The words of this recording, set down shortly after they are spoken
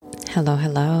Hello,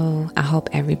 hello. I hope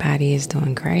everybody is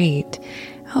doing great.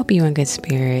 I hope you're in good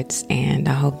spirits, and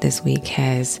I hope this week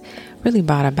has really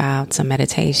brought about some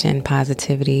meditation,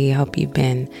 positivity. I hope you've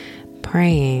been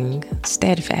praying,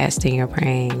 steadfast in your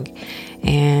praying,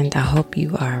 and I hope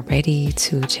you are ready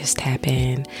to just tap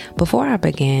in. Before I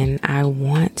begin, I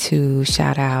want to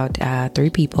shout out 3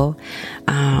 people,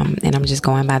 and I'm just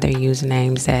going by their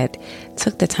usernames that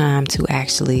took the time to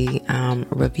actually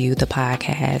review the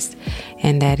podcast,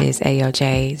 and that is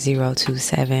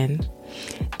AOJ027,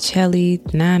 Chelly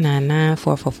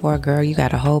 999444. Girl, you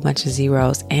got a whole bunch of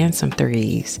zeros and some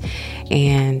 3s,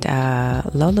 and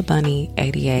Lola Bunny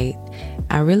 88.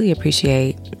 I really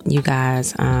appreciate you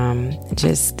guys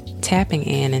just tapping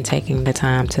in and taking the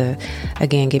time to,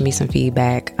 again, give me some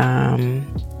feedback.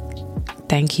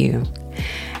 Thank you.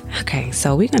 Okay,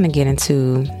 so we're going to get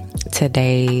into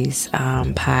today's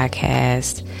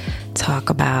podcast,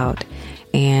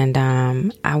 and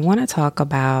I want to talk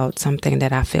about something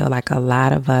that I feel like a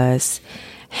lot of us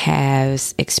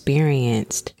has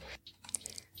experienced.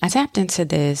 I tapped into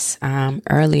this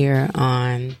earlier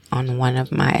on one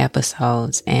of my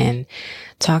episodes and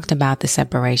talked about the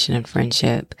separation of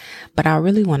friendship, but I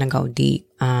really want to go deep.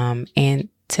 And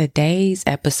today's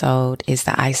episode is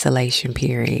the isolation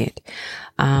period.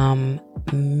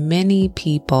 Many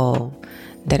people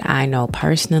that I know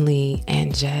personally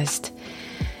and just,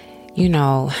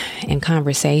 in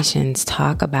conversations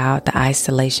talk about the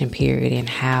isolation period and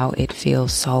how it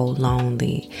feels so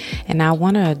lonely. And I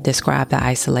want to describe the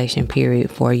isolation period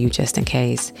for you just in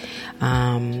case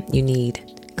you need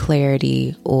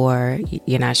clarity, or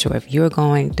you're not sure if you're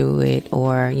going through it,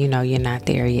 or, you're not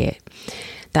there yet.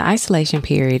 The isolation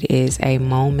period is a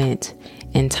moment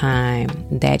in time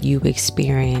that you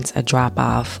experience a drop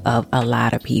off of a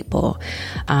lot of people.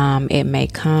 It may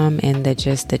come in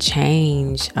the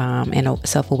change and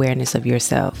self-awareness of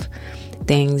yourself.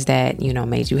 Things that,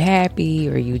 made you happy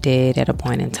or you did at a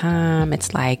point in time.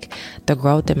 It's like the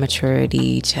growth and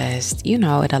maturity just,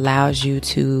 it allows you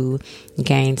to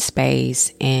gain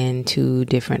space into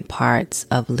different parts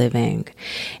of living.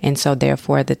 And so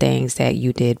therefore the things that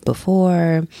you did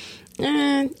before,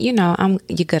 you're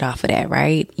good off of that,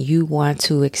 right? You want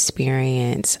to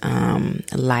experience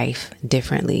life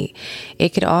differently. It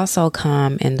could also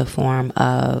come in the form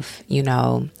of,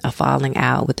 a falling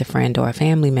out with a friend or a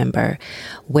family member,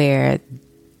 where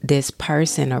this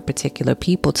person or particular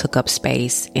people took up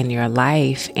space in your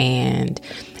life, and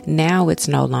now it's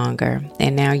no longer.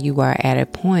 And now you are at a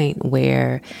point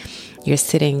where you're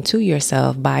sitting to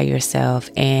yourself, by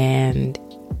yourself, and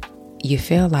you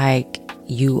feel like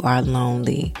you are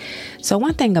lonely. So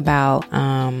one thing about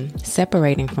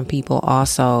separating from people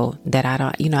also that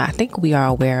I think we are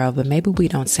aware of, but maybe we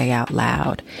don't say out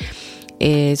loud,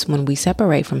 is when we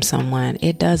separate from someone,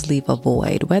 it does leave a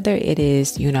void, whether it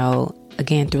is,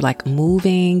 again, through like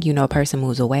moving, a person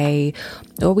moves away,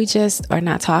 or we just are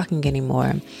not talking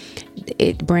anymore.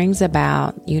 It brings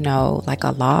about, like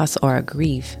a loss or a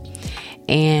grief.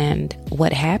 And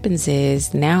what happens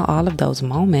is now all of those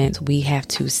moments we have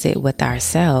to sit with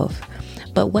ourselves.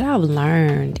 But what I've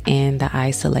learned in the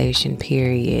isolation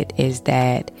period is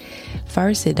that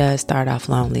first it does start off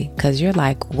lonely, because you're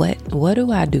like, what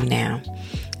do I do now?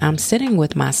 I'm sitting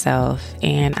with myself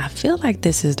and I feel like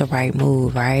this is the right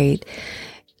move, right?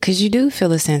 Because you do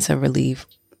feel a sense of relief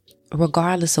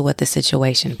regardless of what the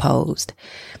situation posed.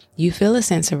 You feel a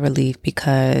sense of relief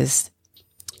because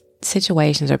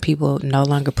situations or people no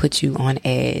longer put you on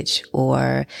edge,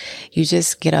 or you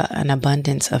just get an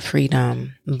abundance of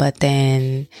freedom. But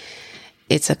then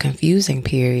it's a confusing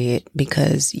period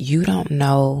because you don't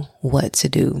know what to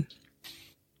do.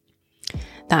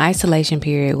 The isolation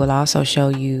period will also show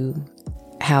you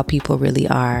how people really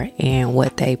are and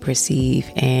what they perceive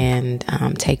and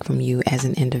take from you as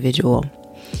an individual.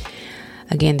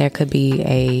 Again, there could be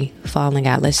a falling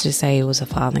out. Let's just say it was a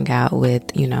falling out with,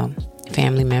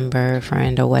 family member,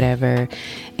 friend, or whatever,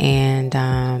 and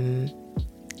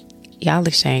y'all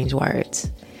exchange words.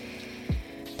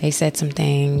 They said some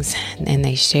things and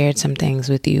they shared some things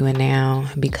with you, and now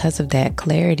because of that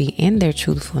clarity and their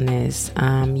truthfulness,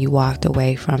 you walked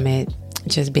away from it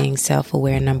just being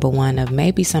self-aware, number one, of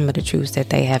maybe some of the truths that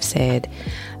they have said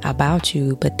about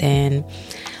you, but then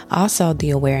also the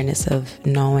awareness of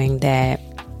knowing that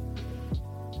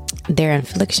their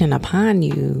infliction upon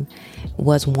you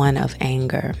was one of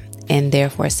anger, and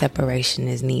therefore separation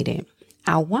is needed.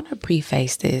 I want to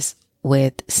preface this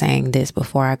with saying this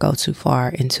before I go too far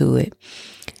into it.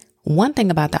 One thing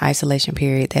about the isolation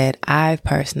period that I've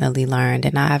personally learned,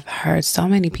 and I've heard so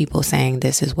many people saying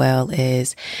this as well,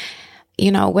 is,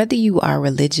 whether you are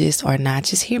religious or not,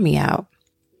 just hear me out.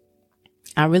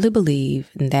 I really believe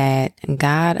that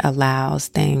God allows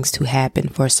things to happen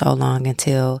for so long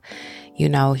until,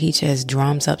 he just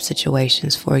drums up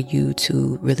situations for you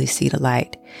to really see the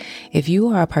light. If you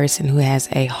are a person who has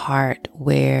a heart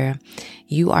where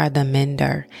you are the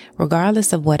mender,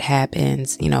 regardless of what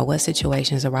happens, what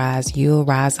situations arise, you'll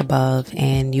rise above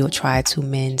and you'll try to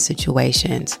mend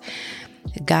situations.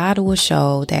 God will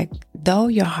show that though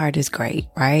your heart is great,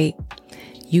 right?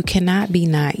 You cannot be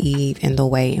naive in the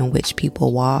way in which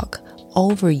people walk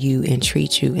over you and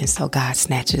treat you. And so God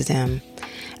snatches them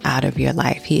out of your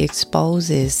life. He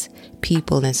exposes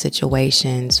people and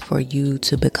situations for you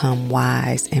to become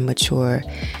wise and mature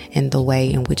in the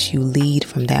way in which you lead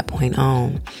from that point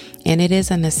on. And it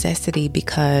is a necessity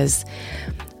because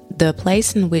the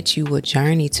place in which you will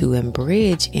journey to and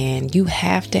bridge in, you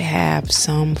have to have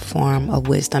some form of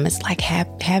wisdom. It's like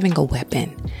having a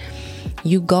weapon.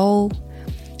 You go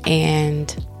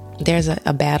and there's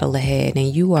a battle ahead and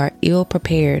you are ill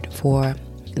prepared for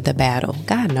the battle.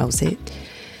 God knows it.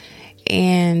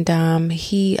 And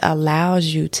he allows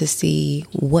you to see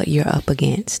what you're up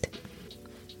against.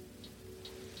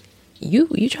 You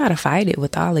try to fight it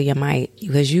with all of your might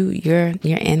because you're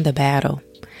in the battle.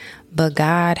 But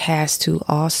God has to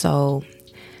also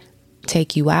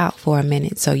take you out for a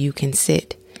minute so you can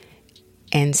sit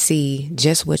and see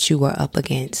just what you were up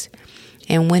against.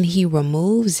 And when he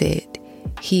removes it,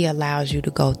 he allows you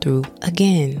to go through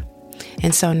again.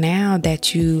 And so now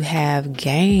that you have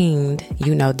gained,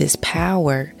 this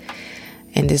power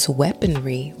and this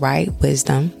weaponry, right?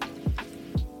 Wisdom,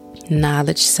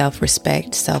 knowledge,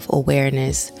 self-respect,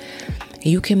 self-awareness,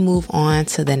 you can move on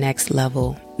to the next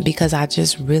level. Because I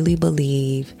just really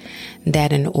believe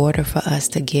that in order for us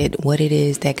to get what it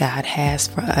is that God has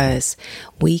for us,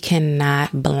 we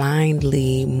cannot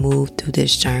blindly move through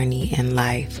this journey in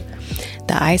life.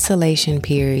 The isolation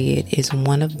period is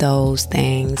one of those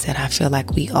things that I feel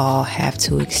like we all have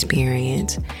to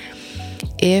experience.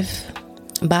 If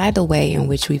by the way in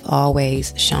which we've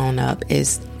always shown up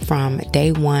is from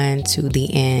day one to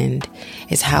the end,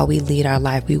 is how we lead our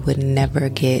life, we would never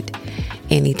get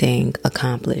anything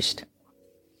accomplished.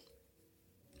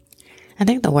 I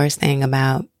think the worst thing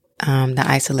about the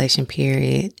isolation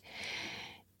period,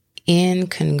 in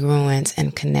congruence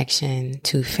and connection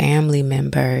to family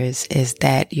members, is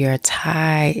that your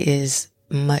tie is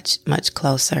much, much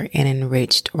closer and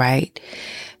enriched, right?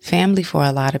 Family for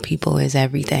a lot of people is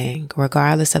everything,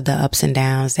 regardless of the ups and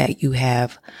downs that you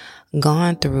have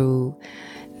gone through.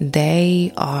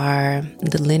 They are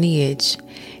the lineage,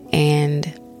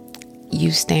 and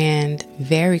you stand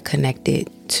very connected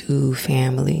to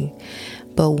family.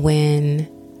 But when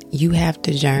you have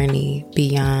to journey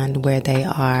beyond where they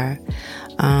are,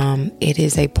 it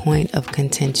is a point of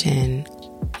contention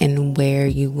and where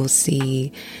you will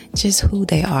see just who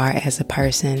they are as a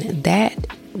person. That,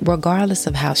 regardless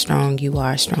of how strong you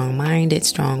are, strong-minded,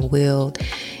 strong-willed,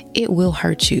 it will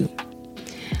hurt you.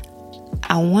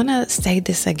 I want to say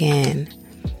this again.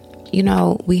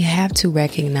 We have to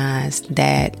recognize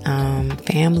that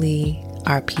family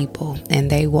are people and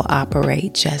they will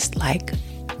operate just like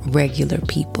regular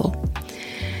people.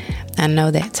 I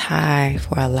know that tie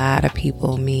for a lot of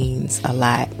people means a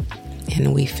lot,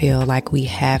 and we feel like we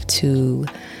have to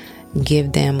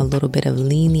give them a little bit of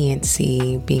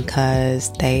leniency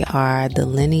because they are the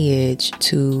lineage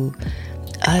to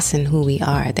us and who we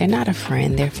are. They're not a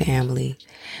friend, they're family.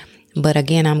 But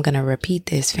again, I'm going to repeat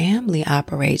this. Family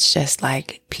operates just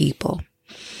like people.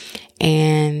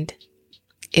 And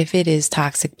if it is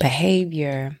toxic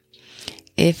behavior,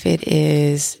 if it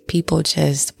is people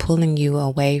just pulling you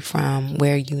away from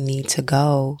where you need to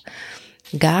go,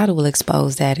 God will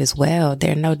expose that as well.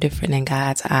 They're no different in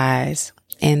God's eyes.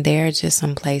 And there are just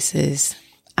some places,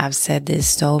 I've said this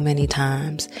so many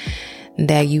times,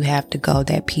 that you have to go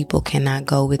that people cannot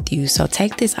go with you. So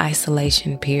take this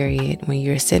isolation period when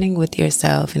you're sitting with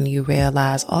yourself and you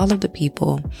realize all of the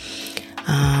people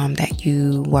that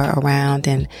you were around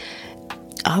and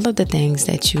all of the things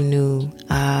that you knew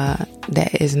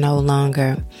that is no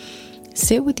longer.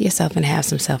 Sit with yourself and have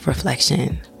some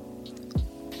self-reflection.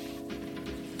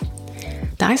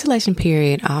 The isolation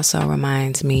period also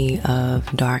reminds me of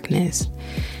darkness.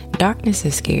 Darkness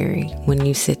is scary when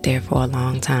you sit there for a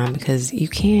long time because you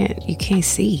can't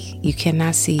see. You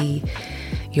cannot see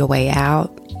your way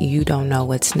out. You don't know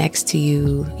what's next to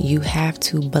you. You have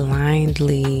to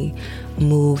blindly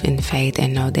move in faith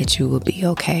and know that you will be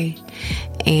okay.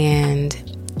 And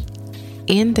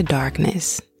in the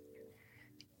darkness,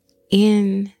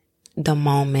 in the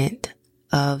moment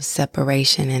of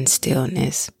separation and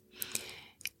stillness,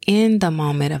 in the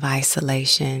moment of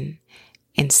isolation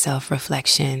and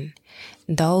self-reflection,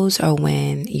 those are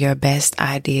when your best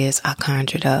ideas are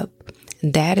conjured up.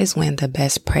 That is when the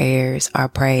best prayers are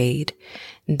prayed.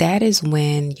 That is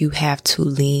when you have to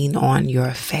lean on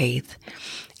your faith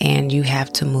and you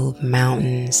have to move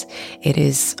mountains. It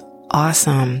is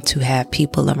awesome to have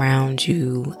people around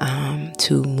you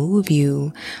to move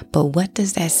you. But what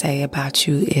does that say about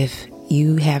you if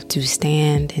you have to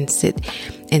stand and sit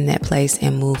in that place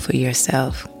and move for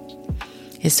yourself?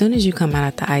 As soon as you come out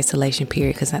of the isolation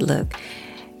period, because look,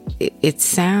 it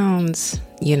sounds,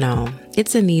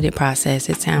 it's a needed process.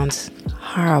 It sounds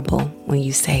horrible when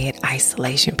you say it,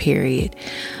 isolation period.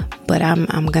 But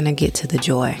I'm going to get to the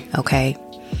joy, okay?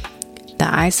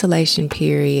 The isolation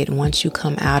period, once you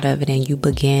come out of it and you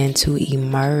begin to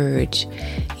emerge,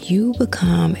 you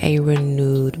become a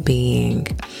renewed being.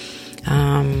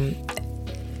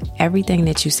 Everything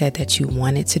that you said that you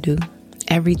wanted to do,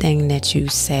 everything that you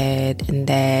said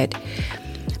that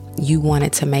you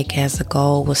wanted to make as a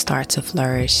goal will start to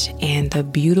flourish. And the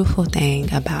beautiful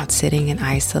thing about sitting in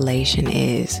isolation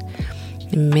is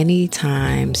many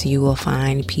times you will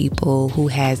find people who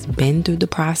has been through the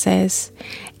process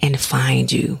and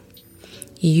find you.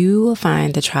 You will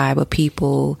find the tribe of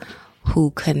people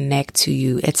who connect to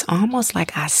you. It's almost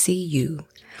like I see you.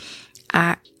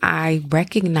 I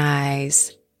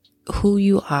recognize who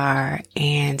you are,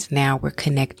 and now we're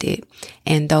connected.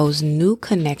 And those new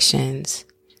connections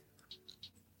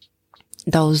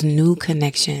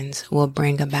will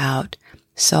bring about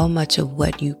so much of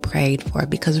what you prayed for.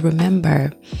 Because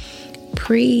remember,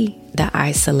 pre the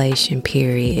isolation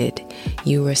period,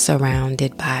 you were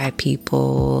surrounded by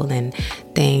people and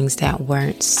things that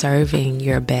weren't serving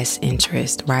your best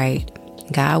interest, right?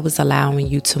 God was allowing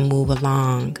you to move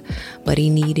along, but He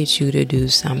needed you to do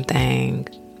something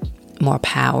more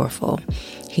powerful.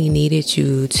 He needed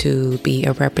you to be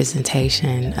a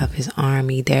representation of His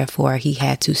army. Therefore, He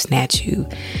had to snatch you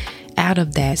out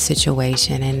of that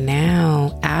situation. And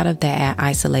now, out of that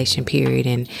isolation period,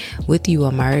 and with you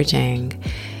emerging,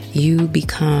 you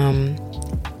become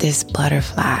this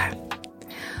butterfly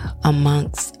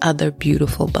amongst other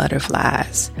beautiful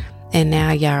butterflies. And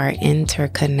now y'all are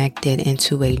interconnected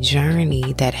into a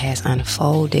journey that has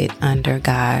unfolded under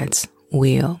God's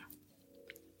will.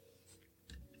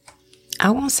 I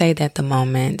won't say that the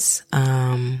moments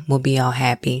will be all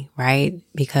happy, right?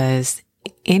 Because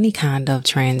any kind of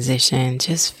transition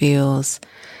just feels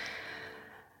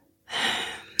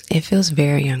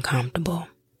very uncomfortable.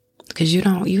 Because you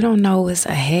don't know what's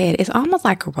ahead. It's almost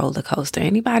like a roller coaster.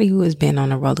 Anybody who has been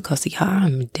on a roller coaster, y'all,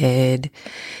 I'm dead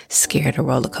scared of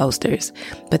roller coasters.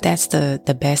 But that's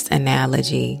the best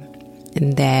analogy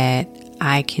that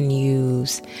I can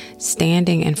use,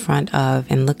 standing in front of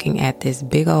and looking at this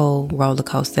big old roller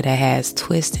coaster that has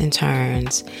twists and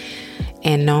turns,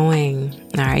 and knowing,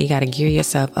 all right, you got to gear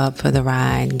yourself up for the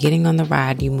ride. Getting on the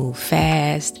ride, you move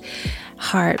fast.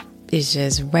 Heart is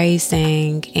just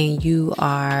racing, and you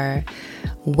are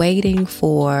waiting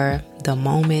for the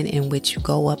moment in which you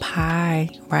go up high,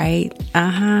 right?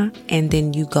 And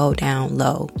then you go down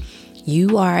low.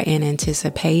 You are in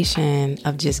anticipation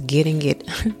of just getting it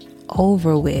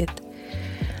over with.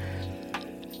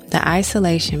 The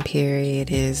isolation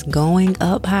period is going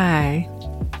up high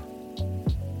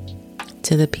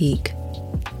to the peak,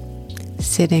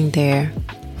 sitting there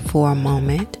for a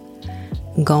moment,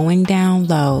 going down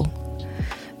low,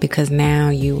 because now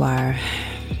you are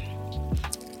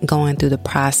going through the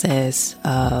process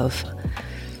of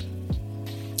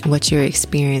what you're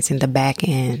experiencing, the back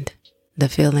end, the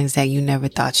feelings that you never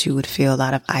thought you would feel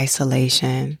out of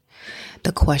isolation,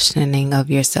 the questioning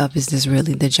of yourself, is this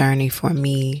really the journey for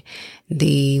me?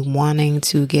 The wanting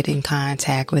to get in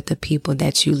contact with the people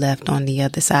that you left on the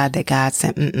other side that God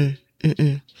said,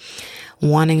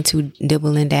 wanting to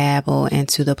dibble and dabble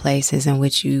into the places in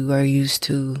which you are used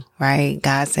to, right?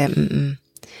 God said,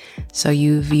 So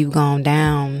you've gone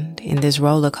down in this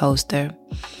roller coaster,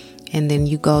 and then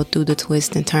you go through the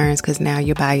twists and turns because now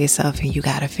you're by yourself and you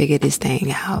got to figure this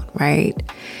thing out, right?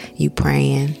 You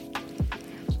praying,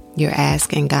 you're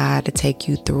asking God to take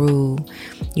you through.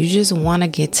 You just want to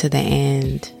get to the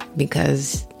end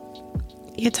because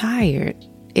you're tired.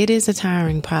 It is a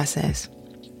tiring process.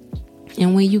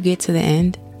 And when you get to the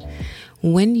end,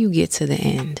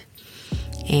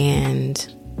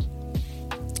 and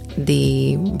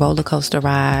the roller coaster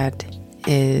ride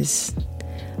is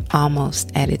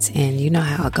almost at its end, you know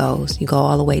how it goes. You go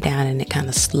all the way down and it kind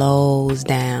of slows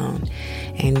down,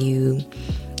 and you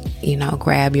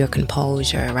grab your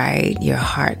composure, right? Your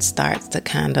heart starts to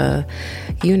kind of,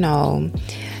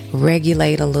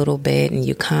 regulate a little bit, and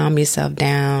you calm yourself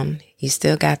down. You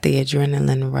still got the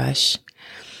adrenaline rush.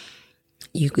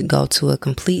 you could come to a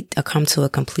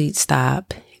complete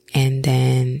stop, and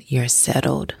then you're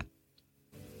settled.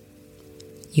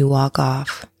 You walk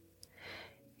off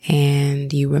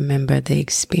and you remember the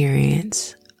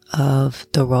experience of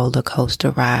the roller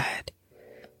coaster ride,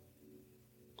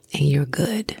 and you're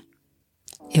good.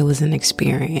 It was an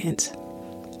experience.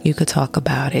 You could talk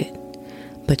about it,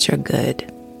 but you're good.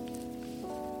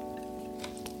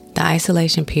 The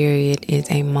isolation period is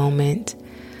a moment,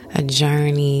 a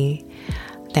journey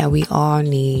that we all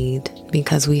need,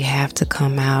 because we have to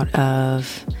come out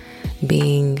of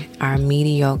being our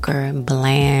mediocre,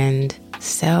 bland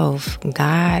self.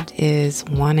 God is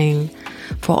wanting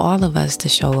for all of us to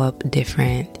show up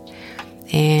different,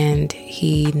 and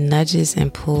He nudges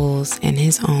and pulls in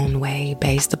His own way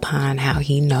based upon how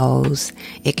He knows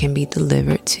it can be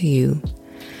delivered to you,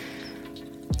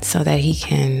 so that He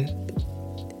can,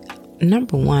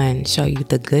 number one, show you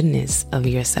the goodness of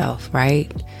yourself,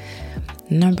 right?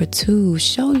 Number two,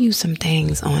 show you some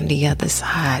things on the other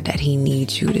side that He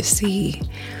needs you to see.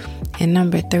 And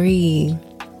number three,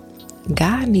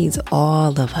 God needs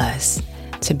all of us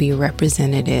to be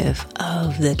representative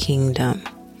of the kingdom.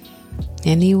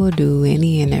 And He will do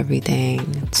any and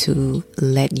everything to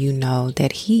let you know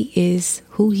that He is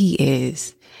who He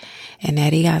is, and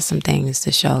that He got some things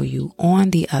to show you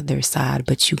on the other side,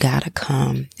 but you gotta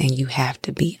come and you have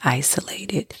to be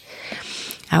isolated.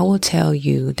 I will tell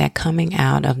you that coming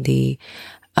out of the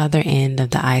other end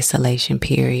of the isolation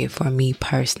period for me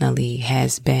personally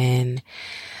has been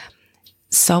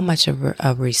so much of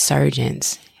a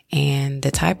resurgence. And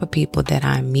the type of people that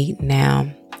I meet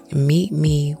now meet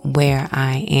me where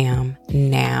I am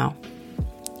now,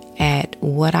 at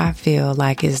what I feel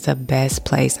like is the best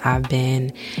place I've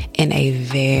been in a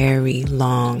very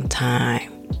long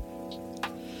time.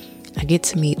 I get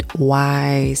to meet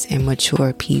wise and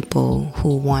mature people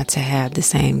who want to have the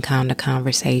same kind of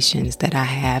conversations that I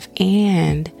have.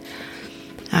 And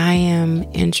I am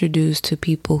introduced to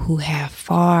people who have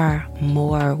far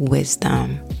more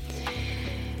wisdom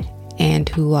and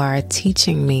who are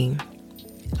teaching me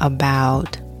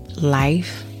about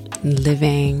life,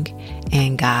 living,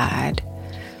 and God.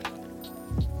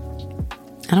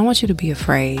 I don't want you to be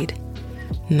afraid.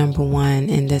 Number one,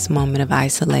 in this moment of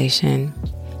isolation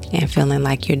and feeling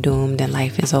like you're doomed and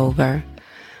life is over,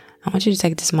 I want you to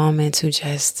take this moment to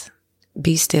just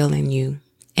be still in you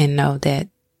and know that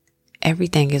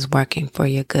everything is working for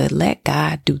your good. Let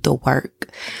God do the work.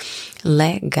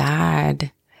 Let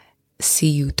God see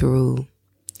you through.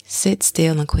 Sit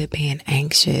still and quit being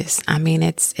anxious. I mean,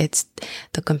 it's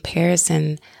the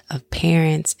comparison of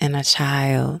parents and a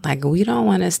child. Like, we don't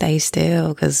want to stay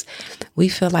still because we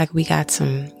feel like we got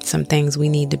some things we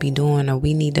need to be doing, or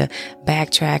we need to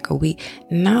backtrack, or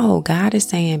no, God is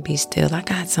saying, be still. I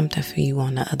got something for you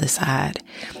on the other side.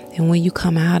 And when you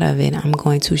come out of it, I'm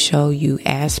going to show you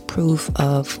as proof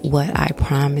of what I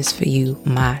promised for you,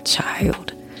 my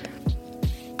child.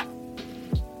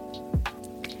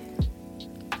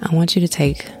 I want you to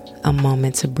take a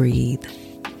moment to breathe.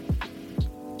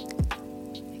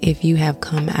 If you have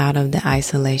come out of the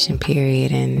isolation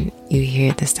period and you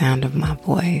hear the sound of my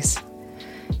voice,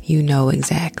 you know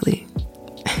exactly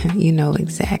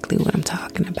what I'm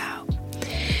talking about.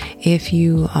 If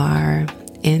you are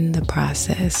in the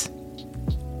process,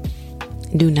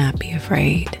 do not be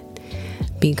afraid,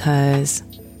 because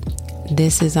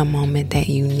this is a moment that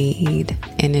you need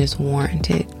and is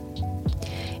warranted.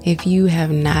 If you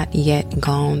have not yet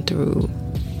gone through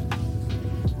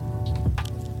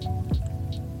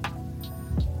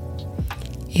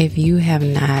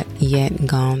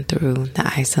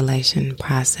the isolation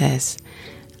process,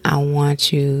 I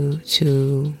want you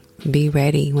to be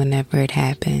ready whenever it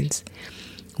happens.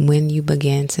 When you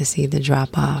begin to see the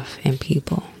drop off in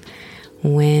people,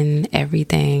 when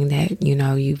everything that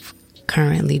you've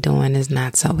currently doing is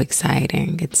not so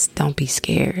exciting, don't be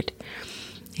scared.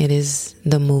 It is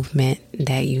the movement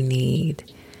that you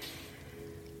need.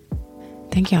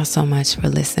 Thank y'all so much for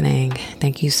listening.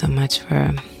 Thank you so much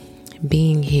for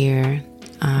being here.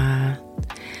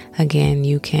 Again,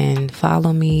 you can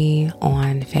follow me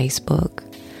on Facebook.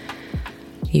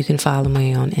 You can follow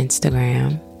me on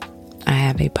Instagram. I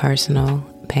have a personal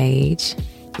page,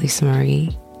 Lisa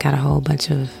Marie. Got a whole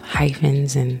bunch of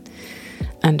hyphens and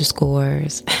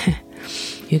underscores.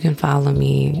 You can follow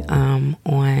me on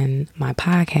my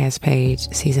podcast page,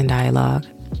 Season Dialogue.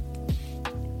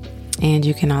 And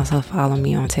you can also follow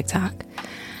me on TikTok.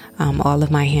 All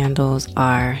of my handles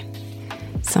are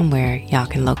somewhere y'all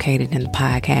can locate it in the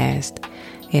podcast.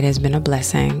 It has been a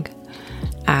blessing.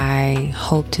 I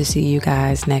hope to see you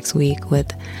guys next week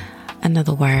with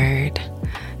another word,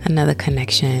 another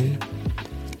connection.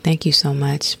 Thank you so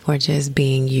much for just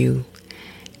being you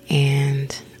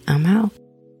and